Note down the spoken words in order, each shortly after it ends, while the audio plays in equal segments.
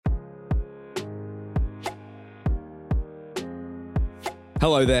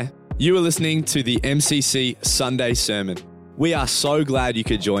Hello there. You are listening to the MCC Sunday Sermon. We are so glad you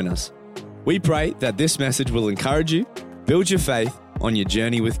could join us. We pray that this message will encourage you, build your faith on your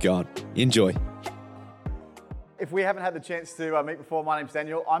journey with God. Enjoy. If we haven't had the chance to meet before, my name's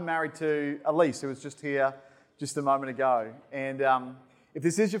Daniel. I'm married to Elise, who was just here just a moment ago. And if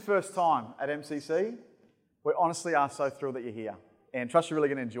this is your first time at MCC, we honestly are so thrilled that you're here. And trust you're really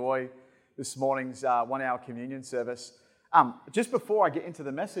going to enjoy this morning's 1 hour communion service. Just before I get into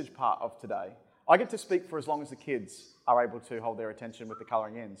the message part of today, I get to speak for as long as the kids are able to hold their attention with the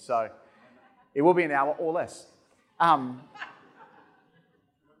colouring in. So it will be an hour or less. But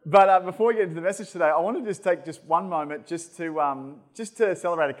before we get into the message today, I want to just take just one moment just to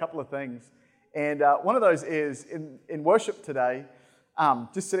celebrate a couple of things. And one of those is in worship today,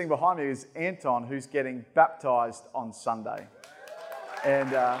 just sitting behind me is Anton, who's getting baptised on Sunday.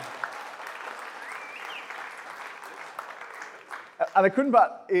 And I couldn't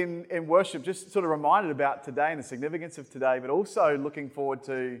but, in worship, just sort of reminded about today and the significance of today, but also looking forward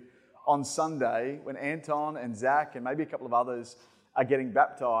to on Sunday when Anton and Zach and maybe a couple of others are getting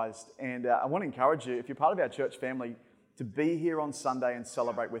baptised. And I want to encourage you, if you're part of our church family, to be here on Sunday and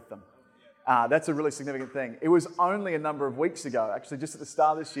celebrate with them. That's a really significant thing. It was only a number of weeks ago, actually just at the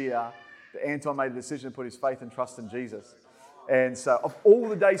start of this year, that Anton made a decision to put his faith and trust in Jesus. And so of all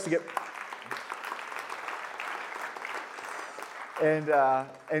the days to get...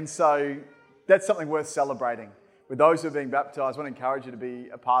 And so that's something worth celebrating. With those who are being baptised, I want to encourage you to be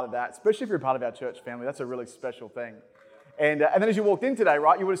a part of that, especially if you're a part of our church family. That's a really special thing. And then as you walked in today,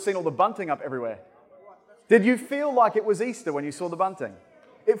 right, you would have seen all the bunting up everywhere. Did you feel like it was Easter when you saw the bunting?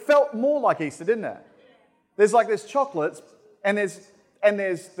 It felt more like Easter, didn't it? There's chocolates, and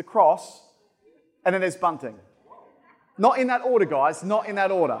there's the cross, and then there's bunting. Not in that order, guys. Not in that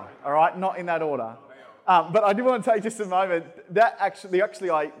order. All right, not in that order. But I do want to take just a moment.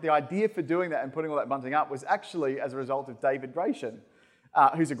 The idea for doing that and putting all that bunting up was actually as a result of David Gratian,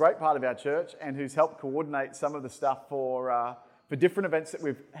 who's a great part of our church and who's helped coordinate some of the stuff for different events that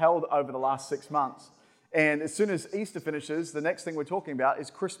we've held over the last 6 months. And as soon as Easter finishes, the next thing we're talking about is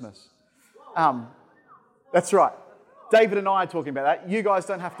Christmas. That's right. David and I are talking about that. You guys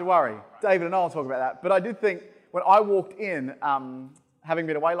don't have to worry. David and I will talk about that. But I did think when I walked in, having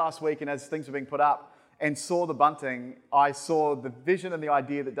been away last week and as things were being put up, and saw the bunting, I saw the vision and the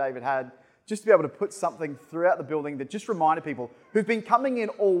idea that David had just to be able to put something throughout the building that just reminded people who've been coming in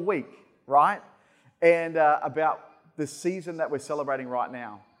all week, right? And about the season that we're celebrating right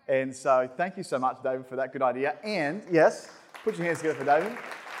now. And so thank you so much, David, for that good idea. And yes, put your hands together for David.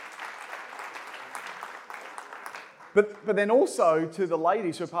 But then also to the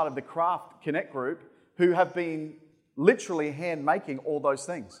ladies who are part of the Craft Connect group who have been literally hand making all those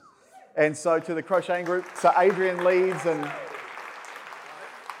things. And so to the crocheting group, so Adrian leads and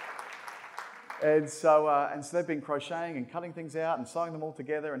so they've been crocheting and cutting things out and sewing them all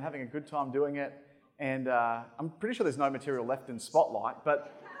together and having a good time doing it. And I'm pretty sure there's no material left in Spotlight,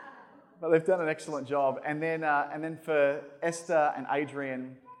 but they've done an excellent job. And then for Esther and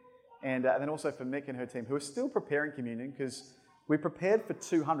Adrian, and then also for Mick and her team, who are still preparing communion because we prepared for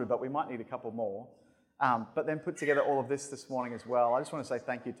 200, but we might need a couple more. But then put together all of this morning as well. I just want to say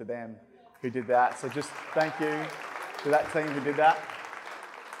thank you to them who did that. So just thank you to that team who did that.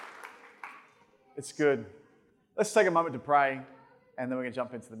 It's good. Let's take a moment to pray, and then we're going to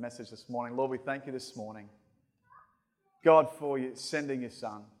jump into the message this morning. Lord, we thank you this morning, God, for you sending your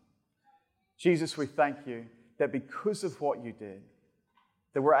Son. Jesus, we thank you that because of what you did,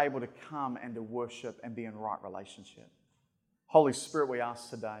 that we're able to come and to worship and be in right relationship. Holy Spirit, we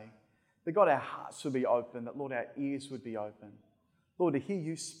ask today that, God, our hearts would be open, that, Lord, our ears would be open. Lord, to hear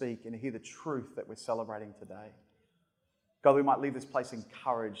you speak and to hear the truth that we're celebrating today. God, we might leave this place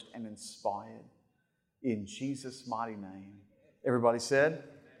encouraged and inspired. In Jesus' mighty name. Everybody said?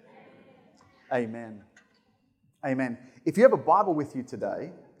 Amen. Amen. If you have a Bible with you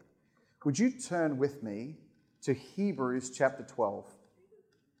today, would you turn with me to Hebrews chapter 12?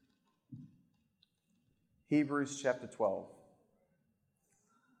 Hebrews chapter 12.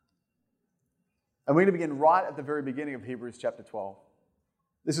 And we're going to begin right at the very beginning of Hebrews chapter 12.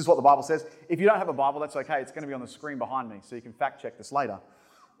 This is what the Bible says. If you don't have a Bible, that's okay. It's going to be on the screen behind me, so you can fact check this later.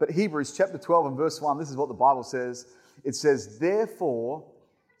 But Hebrews chapter 12 and verse 1, this is what the Bible says. It says, "Therefore,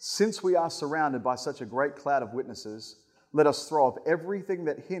 since we are surrounded by such a great cloud of witnesses, let us throw off everything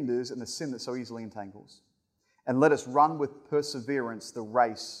that hinders and the sin that so easily entangles. And let us run with perseverance the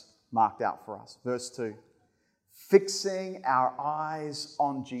race marked out for us." Verse 2. Fixing our eyes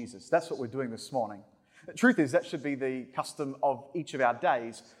on Jesus. That's what we're doing this morning. The truth is that should be the custom of each of our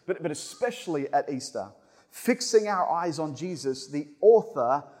days, but especially at Easter. fixing our eyes on Jesus, the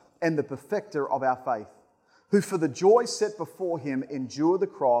author and the perfecter of our faith, who for the joy set before him endured the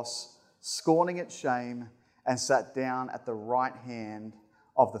cross, scorning its shame, and sat down at the right hand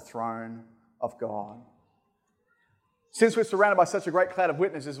of the throne of God. Since we're surrounded by such a great cloud of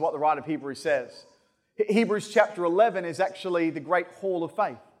witnesses, what the writer of Hebrews says. Hebrews chapter 11 is actually the great hall of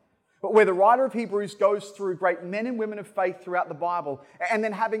faith, but where the writer of Hebrews goes through great men and women of faith throughout the Bible, and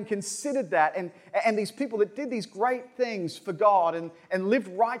then having considered that, and these people that did these great things for God and lived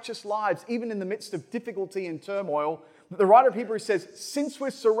righteous lives, even in the midst of difficulty and turmoil, the writer of Hebrews says, since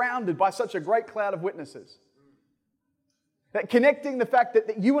we're surrounded by such a great cloud of witnesses, that connecting the fact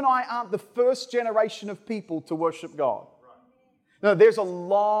that you and I aren't the first generation of people to worship God. No, there's a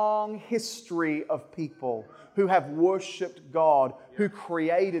long history of people who have worshipped God, who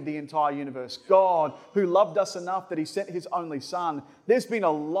created the entire universe. God, who loved us enough that He sent His only Son. There's been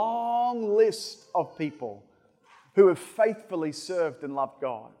a long list of people who have faithfully served and loved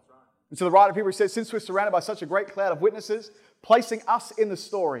God. And so the writer of Hebrews says, since we're surrounded by such a great cloud of witnesses, placing us in the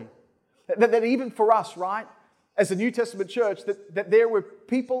story, that even for us, right, as a New Testament church, that there were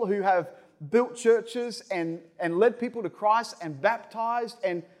people who have built churches and led people to Christ and baptized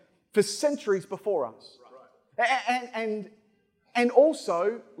and for centuries before us. And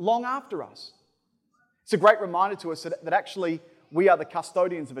also long after us. It's a great reminder to us that actually we are the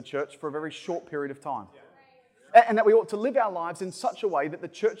custodians of a church for a very short period of time. And that we ought to live our lives in such a way that the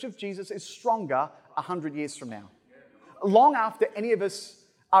church of Jesus is stronger 100 years from now. Long after any of us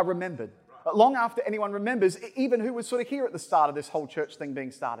are remembered. Long after anyone remembers, even who was sort of here at the start of this whole church thing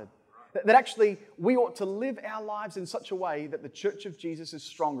being started. That actually we ought to live our lives in such a way that the church of Jesus is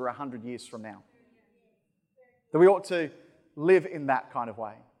stronger 100 years from now. That we ought to live in that kind of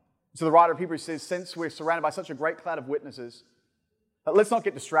way. So the writer of Hebrews says, since we're surrounded by such a great cloud of witnesses, let's not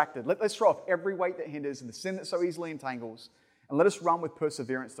get distracted. Let's throw off every weight that hinders and the sin that so easily entangles, and let us run with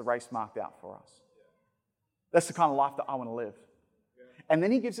perseverance the race marked out for us. That's the kind of life that I want to live. And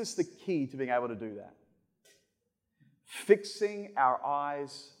then he gives us the key to being able to do that. Fixing our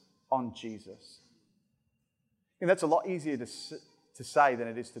eyes on Jesus. And that's a lot easier to say than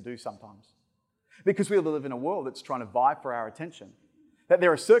it is to do sometimes. Because we live in a world that's trying to vie for our attention. That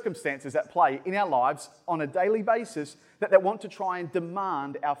there are circumstances at play in our lives on a daily basis that want to try and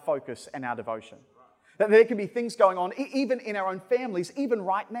demand our focus and our devotion. That there can be things going on, even in our own families, even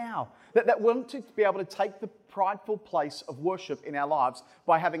right now, that want to be able to take the prideful place of worship in our lives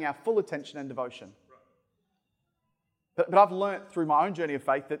by having our full attention and devotion. But I've learnt through my own journey of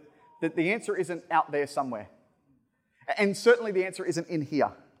faith that the answer isn't out there somewhere. And certainly the answer isn't in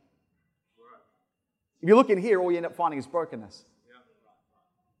here. If you look in here, all you end up finding is brokenness.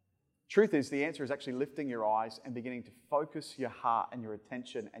 Truth is, the answer is actually lifting your eyes and beginning to focus your heart and your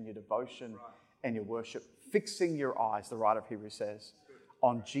attention and your devotion and your worship, fixing your eyes, the writer of Hebrews says,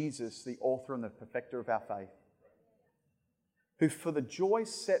 on Jesus, the author and the perfecter of our faith, who for the joy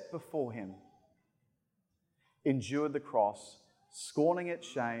set before him endured the cross, scorning its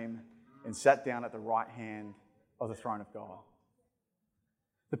shame, and sat down at the right hand of the throne of God.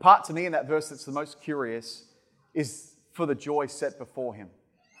 The part to me in that verse that's the most curious is for the joy set before him.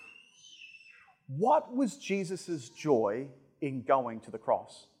 What was Jesus' joy in going to the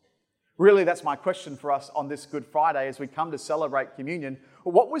cross? Really, that's my question for us on this Good Friday as we come to celebrate communion.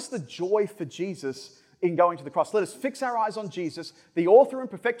 What was the joy for Jesus in going to the cross? Let us fix our eyes on Jesus, the author and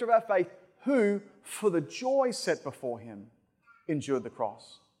perfecter of our faith, who, for the joy set before him, endured the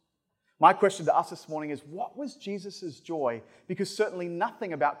cross. My question to us this morning is, what was Jesus' joy? Because certainly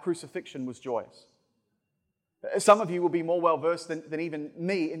nothing about crucifixion was joyous. Some of you will be more well-versed than even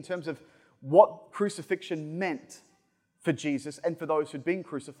me in terms of what crucifixion meant for Jesus and for those who'd been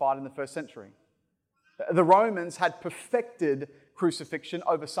crucified in the first century. The Romans had perfected crucifixion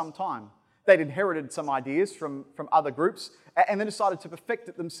over some time. They'd inherited some ideas from other groups and then decided to perfect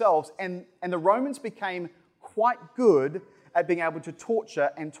it themselves. And the Romans became quite good at being able to torture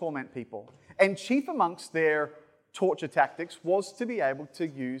and torment people. And chief amongst their torture tactics was to be able to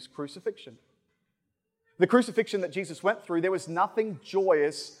use crucifixion. The crucifixion that Jesus went through, there was nothing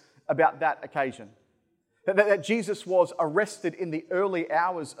joyous about that occasion. That Jesus was arrested in the early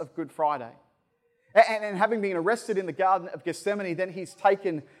hours of Good Friday. And having been arrested in the Garden of Gethsemane, then he's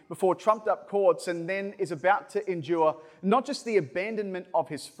taken before trumped up courts and then is about to endure not just the abandonment of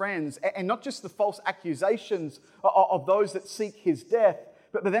his friends and not just the false accusations of those that seek his death,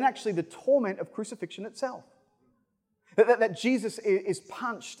 but then actually the torment of crucifixion itself. That Jesus is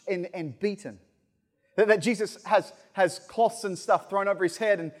punched and beaten. That Jesus has cloths and stuff thrown over his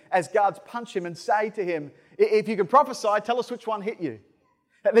head, and as guards punch him and say to him, if you can prophesy, tell us which one hit you.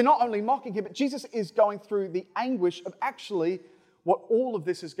 They're not only mocking him, but Jesus is going through the anguish of actually what all of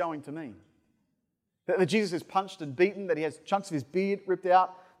this is going to mean. That Jesus is punched and beaten, that he has chunks of his beard ripped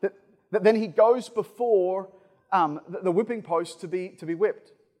out, that then he goes before the whipping post to be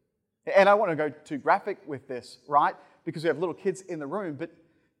whipped. And I don't want to go too graphic with this, right? Because we have little kids in the room, but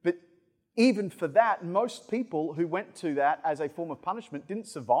even for that, most people who went to that as a form of punishment didn't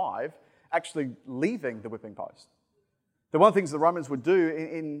survive actually leaving the whipping post. The one of the things the Romans would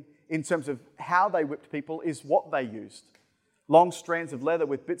do in terms of how they whipped people is what they used. Long strands of leather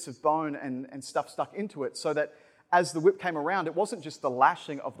with bits of bone and stuff stuck into it, so that as the whip came around, it wasn't just the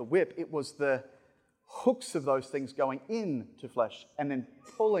lashing of the whip, it was the hooks of those things going into flesh and then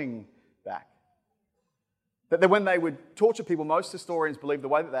pulling back. That when they would torture people, most historians believe the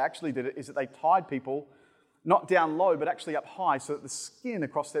way that they actually did it is that they tied people not down low, but actually up high, so that the skin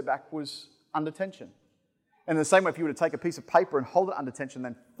across their back was under tension. And in the same way, if you were to take a piece of paper and hold it under tension,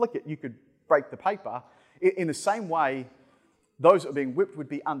 then flick it, you could break the paper. In the same way, those that were being whipped would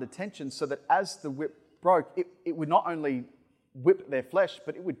be under tension, so that as the whip broke, it would not only whip their flesh,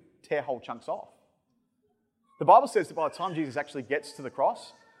 but it would tear whole chunks off. The Bible says that by the time Jesus actually gets to the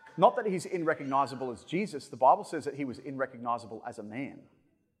cross, not that he's unrecognizable as Jesus, the Bible says that he was unrecognizable as a man.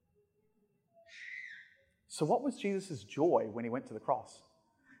 So what was Jesus' joy when he went to the cross?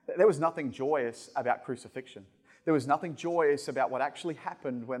 There was nothing joyous about crucifixion. There was nothing joyous about what actually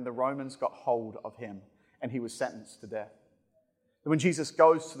happened when the Romans got hold of him and he was sentenced to death. When Jesus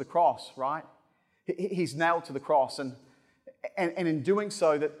goes to the cross, right, he's nailed to the cross, and in doing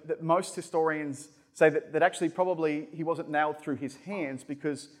so, that most historians say that actually probably he wasn't nailed through his hands,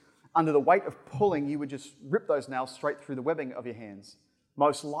 because under the weight of pulling, you would just rip those nails straight through the webbing of your hands.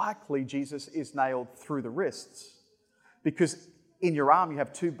 Most likely, Jesus is nailed through the wrists, because in your arm, you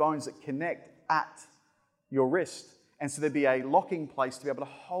have two bones that connect at your wrist. And so there'd be a locking place to be able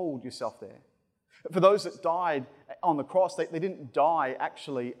to hold yourself there. For those that died on the cross, they didn't die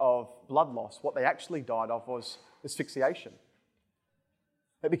actually of blood loss. What they actually died of was asphyxiation.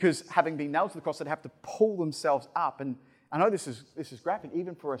 Because having been nailed to the cross, they'd have to pull themselves up. And I know this is graphic,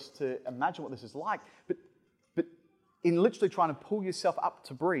 even for us to imagine what this is like, but in literally trying to pull yourself up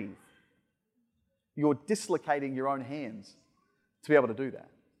to breathe, you're dislocating your own hands to be able to do that.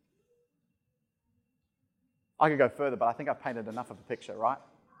 I could go further, but I think I've painted enough of a picture, right?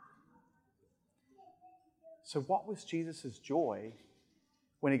 So what was Jesus' joy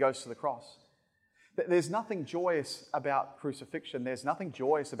when he goes to the cross? There's nothing joyous about crucifixion. There's nothing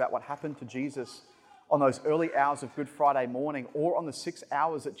joyous about what happened to Jesus on those early hours of Good Friday morning, or on the 6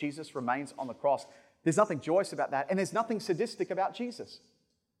 hours that Jesus remains on the cross. There's nothing joyous about that, and there's nothing sadistic about Jesus.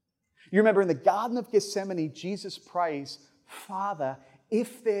 You remember in the Garden of Gethsemane, Jesus prays, "Father,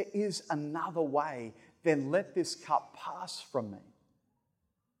 if there is another way, then let this cup pass from me.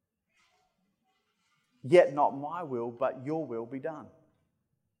 Yet not my will, but your will be done."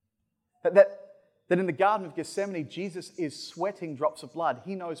 That in the Garden of Gethsemane, Jesus is sweating drops of blood.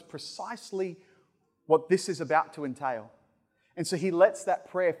 He knows precisely what this is about to entail. And so he lets that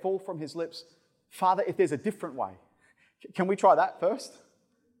prayer fall from his lips. "Father, if there's a different way, can we try that first?"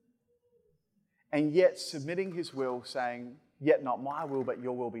 And yet submitting his will, saying, "Yet not my will, but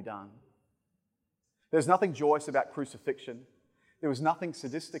your will be done." There's nothing joyous about crucifixion. There was nothing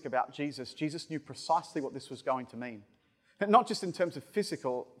sadistic about Jesus. Jesus knew precisely what this was going to mean. Not just in terms of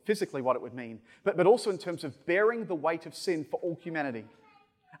physically what it would mean, but also in terms of bearing the weight of sin for all humanity.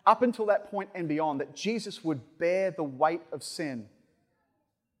 Up until that point and beyond, that Jesus would bear the weight of sin.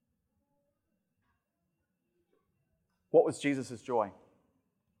 What was Jesus' joy?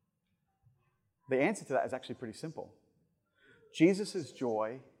 The answer to that is actually pretty simple. Jesus'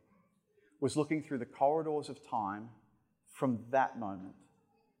 joy was looking through the corridors of time from that moment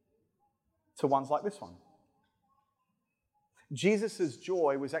to ones like this one. Jesus'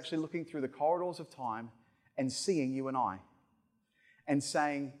 joy was actually looking through the corridors of time and seeing you and I and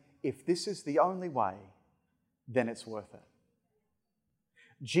saying, if this is the only way, then it's worth it.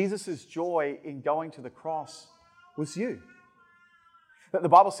 Jesus' joy in going to the cross was you. The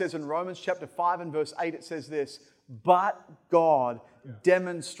Bible says in Romans chapter 5 and verse 8, it says this, "But God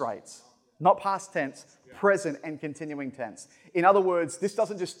demonstrates," not past tense, present and continuing tense. In other words, this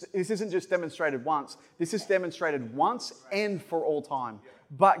isn't just demonstrated once. This is demonstrated once and for all time.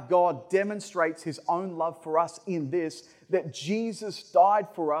 But God demonstrates his own love for us in this, that Jesus died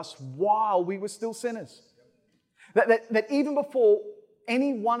for us while we were still sinners. That even before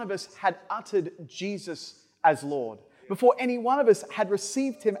any one of us had uttered Jesus as Lord, before any one of us had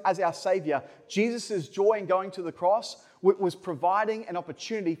received him as our Savior, Jesus' joy in going to the cross was providing an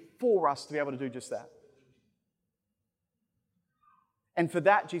opportunity for us to be able to do just that. And for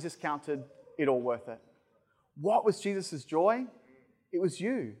that, Jesus counted it all worth it. What was Jesus' joy? It was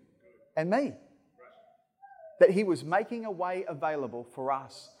you and me. That he was making a way available for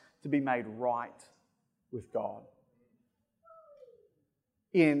us to be made right with God.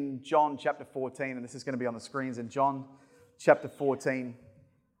 In John chapter 14, and this is going to be on the screens, in John chapter 14,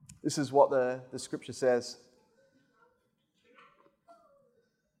 this is what the scripture says.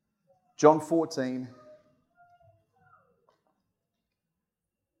 John 14.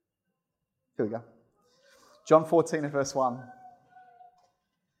 Here we go. John 14 and verse 1.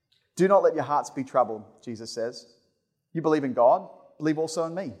 Do not let your hearts be troubled, Jesus says. You believe in God, believe also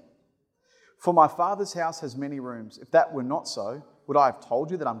in me. For my Father's house has many rooms. If that were not so, would I have told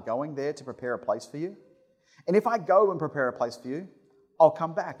you that I'm going there to prepare a place for you? And if I go and prepare a place for you, I'll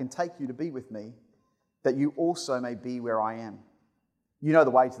come back and take you to be with me, that you also may be where I am. You know the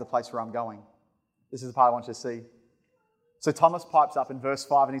way to the place where I'm going. This is the part I want you to see. So Thomas pipes up in verse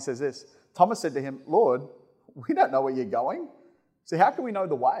 5 and he says this. Thomas said to him, Lord, we don't know where you're going. So how can we know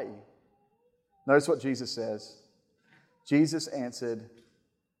the way? Notice what Jesus says. Jesus answered,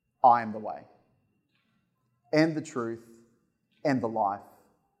 I am the way and the truth and the life.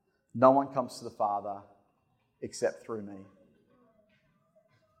 No one comes to the Father except through me.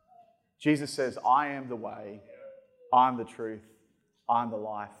 Jesus says, I am the way, I'm the truth, I'm the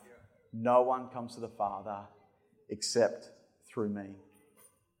life. No one comes to the Father except through me.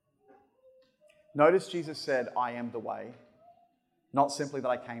 Notice Jesus said, I am the way, not simply that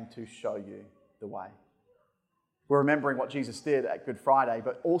I came to show you the way. We're remembering what Jesus did at Good Friday,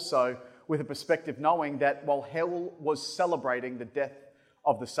 but also with a perspective knowing that while hell was celebrating the death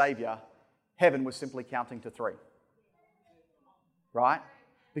of the Saviour, heaven was simply counting to 3. Right?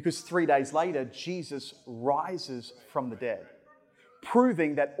 Because 3 days later, Jesus rises from the dead,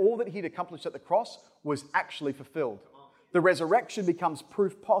 proving that all that he'd accomplished at the cross was actually fulfilled. The resurrection becomes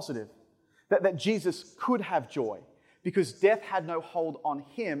proof positive that Jesus could have joy because death had no hold on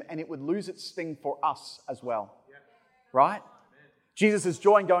him and it would lose its sting for us as well. Right? Jesus'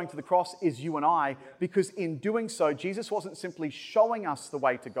 joy in going to the cross is you and I, because in doing so, Jesus wasn't simply showing us the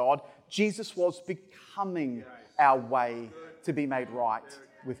way to God, Jesus was becoming our way to be made right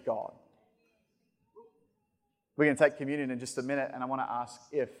with God. We're going to take communion in just a minute, and I want to ask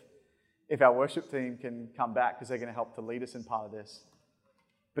if our worship team can come back, because they're going to help to lead us in part of this.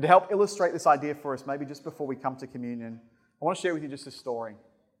 But to help illustrate this idea for us, maybe just before we come to communion, I want to share with you just a story.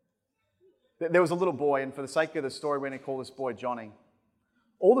 There was a little boy, and for the sake of the story, we're going to call this boy Johnny.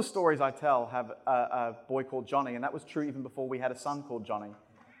 All the stories I tell have a boy called Johnny, and that was true even before we had a son called Johnny.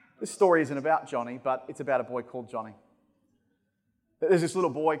 This story isn't about Johnny, but it's about a boy called Johnny. There's this little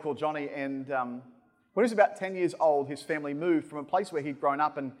boy called Johnny, and when he was about 10 years old, his family moved from a place where he'd grown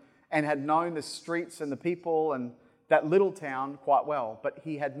up and had known the streets and the people and that little town quite well. But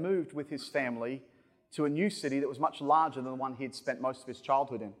he had moved with his family to a new city that was much larger than the one he'd spent most of his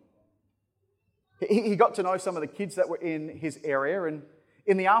childhood in. He got to know some of the kids that were in his area, and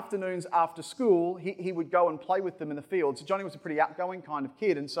in the afternoons after school, he would go and play with them in the fields. So Johnny was a pretty outgoing kind of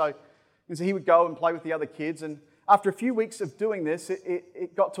kid, and so he would go and play with the other kids. And after a few weeks of doing this,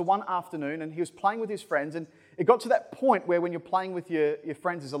 it got to one afternoon, and he was playing with his friends, and it got to that point where when you're playing with your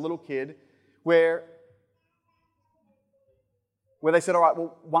friends as a little kid, where they said, all right,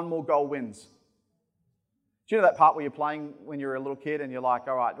 well, one more goal wins. Do you know that part where you're playing when you're a little kid and you're like,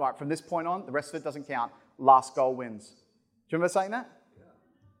 all right, from this point on, the rest of it doesn't count. Last goal wins. Do you remember saying that? Yeah.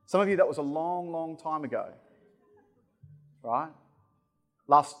 Some of you, that was a long, long time ago. Right?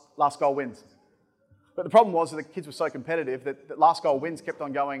 Last goal wins. But the problem was that the kids were so competitive that last goal wins kept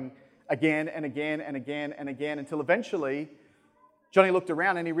on going again and again and again and again until eventually Johnny looked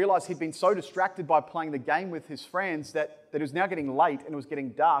around and he realized he'd been so distracted by playing the game with his friends that it was now getting late and it was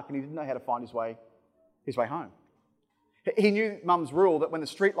getting dark and he didn't know how to find his way home. He knew Mum's rule that when the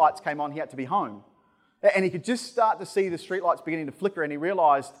street lights came on, he had to be home. And he could just start to see the street lights beginning to flicker, and he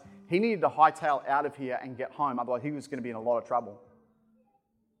realised he needed to hightail out of here and get home, otherwise he was going to be in a lot of trouble.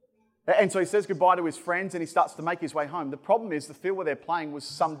 And so he says goodbye to his friends and he starts to make his way home. The problem is the field where they're playing was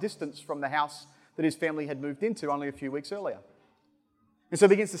some distance from the house that his family had moved into only a few weeks earlier. And so he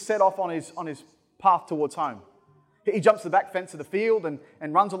begins to set off on his path towards home. He jumps the back fence of the field and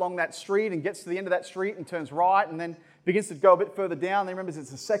runs along that street and gets to the end of that street and turns right and then begins to go a bit further down. Then remembers it's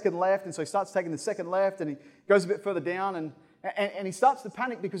the second left, and so he starts taking the second left and he goes a bit further down and he starts to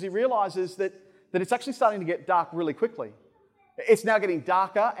panic because he realizes that it's actually starting to get dark really quickly. It's now getting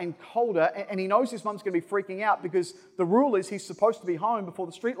darker and colder, and he knows his mum's going to be freaking out because the rule is he's supposed to be home before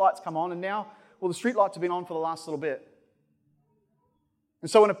the street lights come on, and now, well, the street lights have been on for the last little bit. And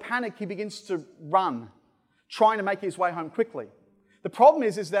so in a panic, he begins to run, trying to make his way home quickly. The problem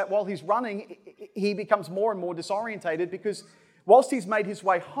is that while he's running, he becomes more and more disorientated because whilst he's made his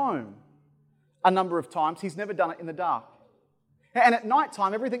way home a number of times, he's never done it in the dark. And at night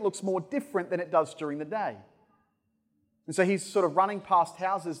time, everything looks more different than it does during the day. And so he's sort of running past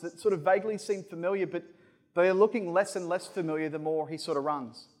houses that sort of vaguely seem familiar, but they're looking less and less familiar the more he sort of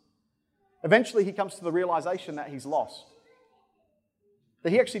runs. Eventually, he comes to the realization that he's lost,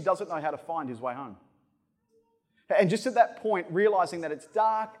 that he actually doesn't know how to find his way home. And just at that point, realizing that it's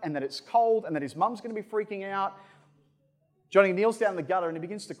dark and that it's cold and that his mum's going to be freaking out, Johnny kneels down in the gutter and he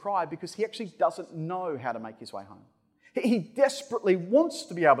begins to cry because he actually doesn't know how to make his way home. He desperately wants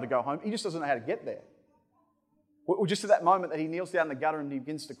to be able to go home. He just doesn't know how to get there. Well, just at that moment that he kneels down in the gutter and he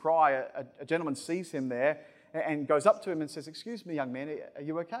begins to cry, a gentleman sees him there and goes up to him and says, "Excuse me, young man, are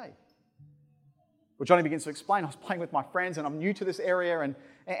you okay?" Well, Johnny begins to explain, "I was playing with my friends and I'm new to this area and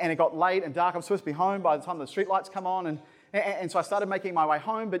it got late and dark. I'm supposed to be home by the time the streetlights come on. And so I started making my way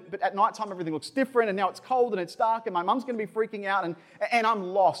home, but at night time everything looks different and now it's cold and it's dark and my mum's going to be freaking out and I'm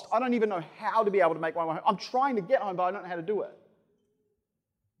lost. I don't even know how to be able to make my way home. I'm trying to get home, but I don't know how to do it."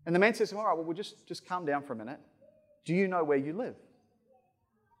 And the man says to him, "All right, well, we'll just calm down for a minute. Do you know where you live?"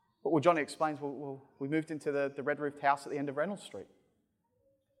 Well, Johnny explains, well, we moved into the red-roofed house at the end of Reynolds Street.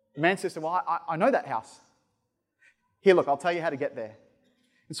 The man says to him, "Well, I know that house. Here, look, I'll tell you how to get there."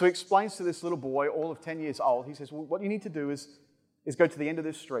 And so he explains to this little boy, all of 10 years old, he says, "Well, what you need to do is go to the end of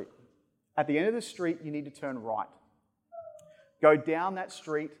this street. At the end of this street, you need to turn right. Go down that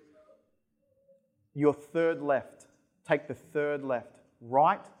street, your third left. Take the third left.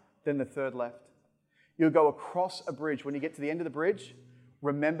 Right, then the third left. You'll go across a bridge. When you get to the end of the bridge,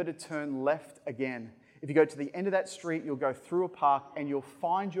 remember to turn left again. If you go to the end of that street, you'll go through a park and you'll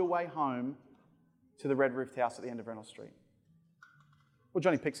find your way home to the red-roofed house at the end of Reynolds Street." Well,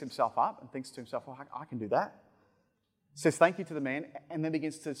 Johnny picks himself up and thinks to himself, "Well, I can do that." Says thank you to the man and then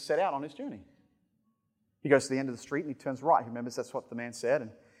begins to set out on his journey. He goes to the end of the street and he turns right. He remembers that's what the man said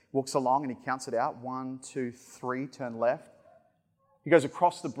and walks along and he counts it out. 1, 2, 3, turn left. He goes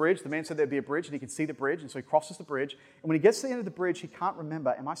across the bridge. The man said there'd be a bridge and he could see the bridge, and so he crosses the bridge. And when he gets to the end of the bridge, he can't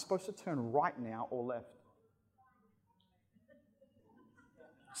remember, am I supposed to turn right now or left?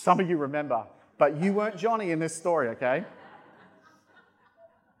 Some of you remember, but you weren't Johnny in this story, okay?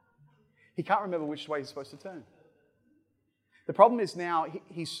 He can't remember which way he's supposed to turn. The problem is now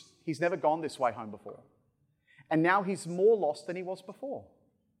he's never gone this way home before. And now he's more lost than he was before.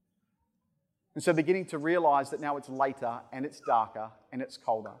 And so beginning to realize that now it's later and it's darker and it's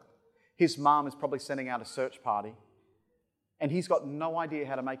colder. His mum is probably sending out a search party. And he's got no idea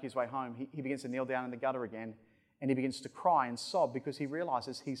how to make his way home. He begins to kneel down in the gutter again and he begins to cry and sob because he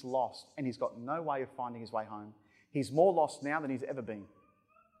realizes he's lost and he's got no way of finding his way home. He's more lost now than he's ever been.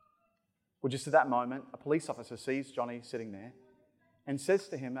 Well, just at that moment, a police officer sees Johnny sitting there and says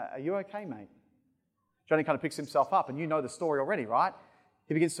to him, "Are you okay, mate?" Johnny kind of picks himself up, and you know the story already, right?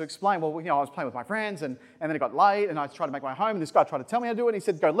 He begins to explain, well, I was playing with my friends, and then it got late, and I tried to make my way home, and this guy tried to tell me how to do it, and he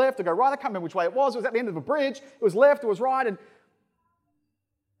said, go left or go right. I can't remember which way it was. It was at the end of a bridge. It was left, it was right,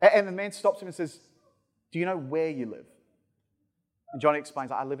 and the man stops him and says, "Do you know where you live?" And Johnny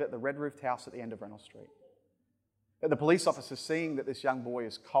explains, "I live at the red-roofed house at the end of Reynolds Street." The police officer, seeing that this young boy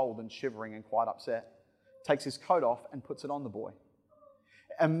is cold and shivering and quite upset, takes his coat off and puts it on the boy.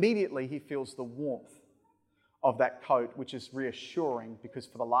 Immediately, he feels the warmth of that coat, which is reassuring because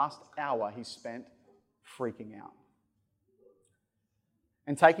for the last hour, he spent freaking out.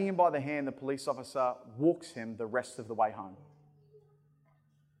 And taking him by the hand, the police officer walks him the rest of the way home.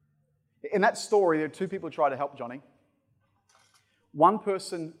 In that story, there are two people who try to help Johnny. One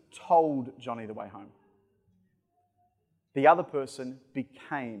person told Johnny the way home. The other person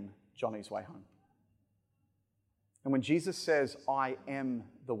became Johnny's way home. And when Jesus says, "I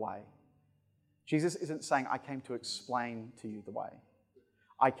am the way," Jesus isn't saying, "I came to explain to you the way.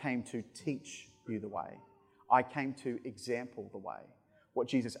 I came to teach you the way. I came to example the way." What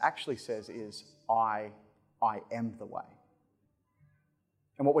Jesus actually says is, I am the way.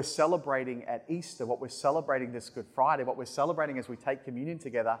 And what we're celebrating at Easter, what we're celebrating this Good Friday, what we're celebrating as we take communion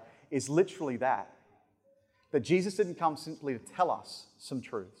together is literally that. That Jesus didn't come simply to tell us some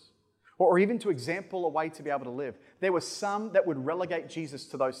truths or even to example a way to be able to live. There were some that would relegate Jesus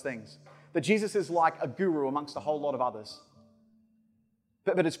to those things. That Jesus is like a guru amongst a whole lot of others.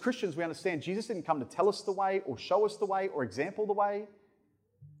 But as Christians, we understand Jesus didn't come to tell us the way or show us the way or example the way.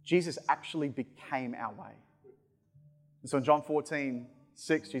 Jesus actually became our way. And so in John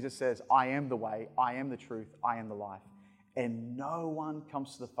 14:6, Jesus says, "I am the way, I am the truth, I am the life. And no one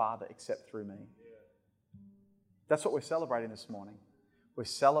comes to the Father except through me." That's what we're celebrating this morning. We're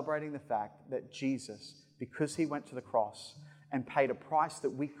celebrating the fact that Jesus, because he went to the cross and paid a price that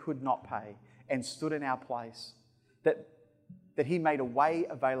we could not pay and stood in our place, that he made a way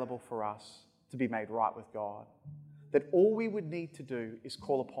available for us to be made right with God, that all we would need to do is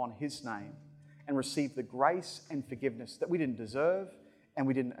call upon his name and receive the grace and forgiveness that we didn't deserve and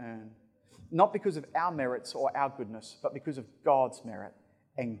we didn't earn. Not because of our merits or our goodness, but because of God's merit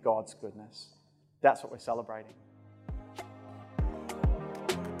and God's goodness. That's what we're celebrating.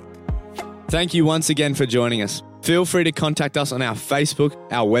 Thank you once again for joining us. Feel free to contact us on our Facebook,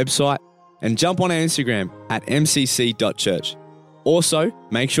 our website, and jump on our Instagram at mcc.church. Also,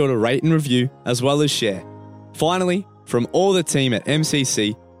 make sure to rate and review as well as share. Finally, from all the team at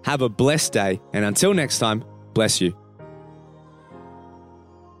MCC, have a blessed day, and until next time, bless you.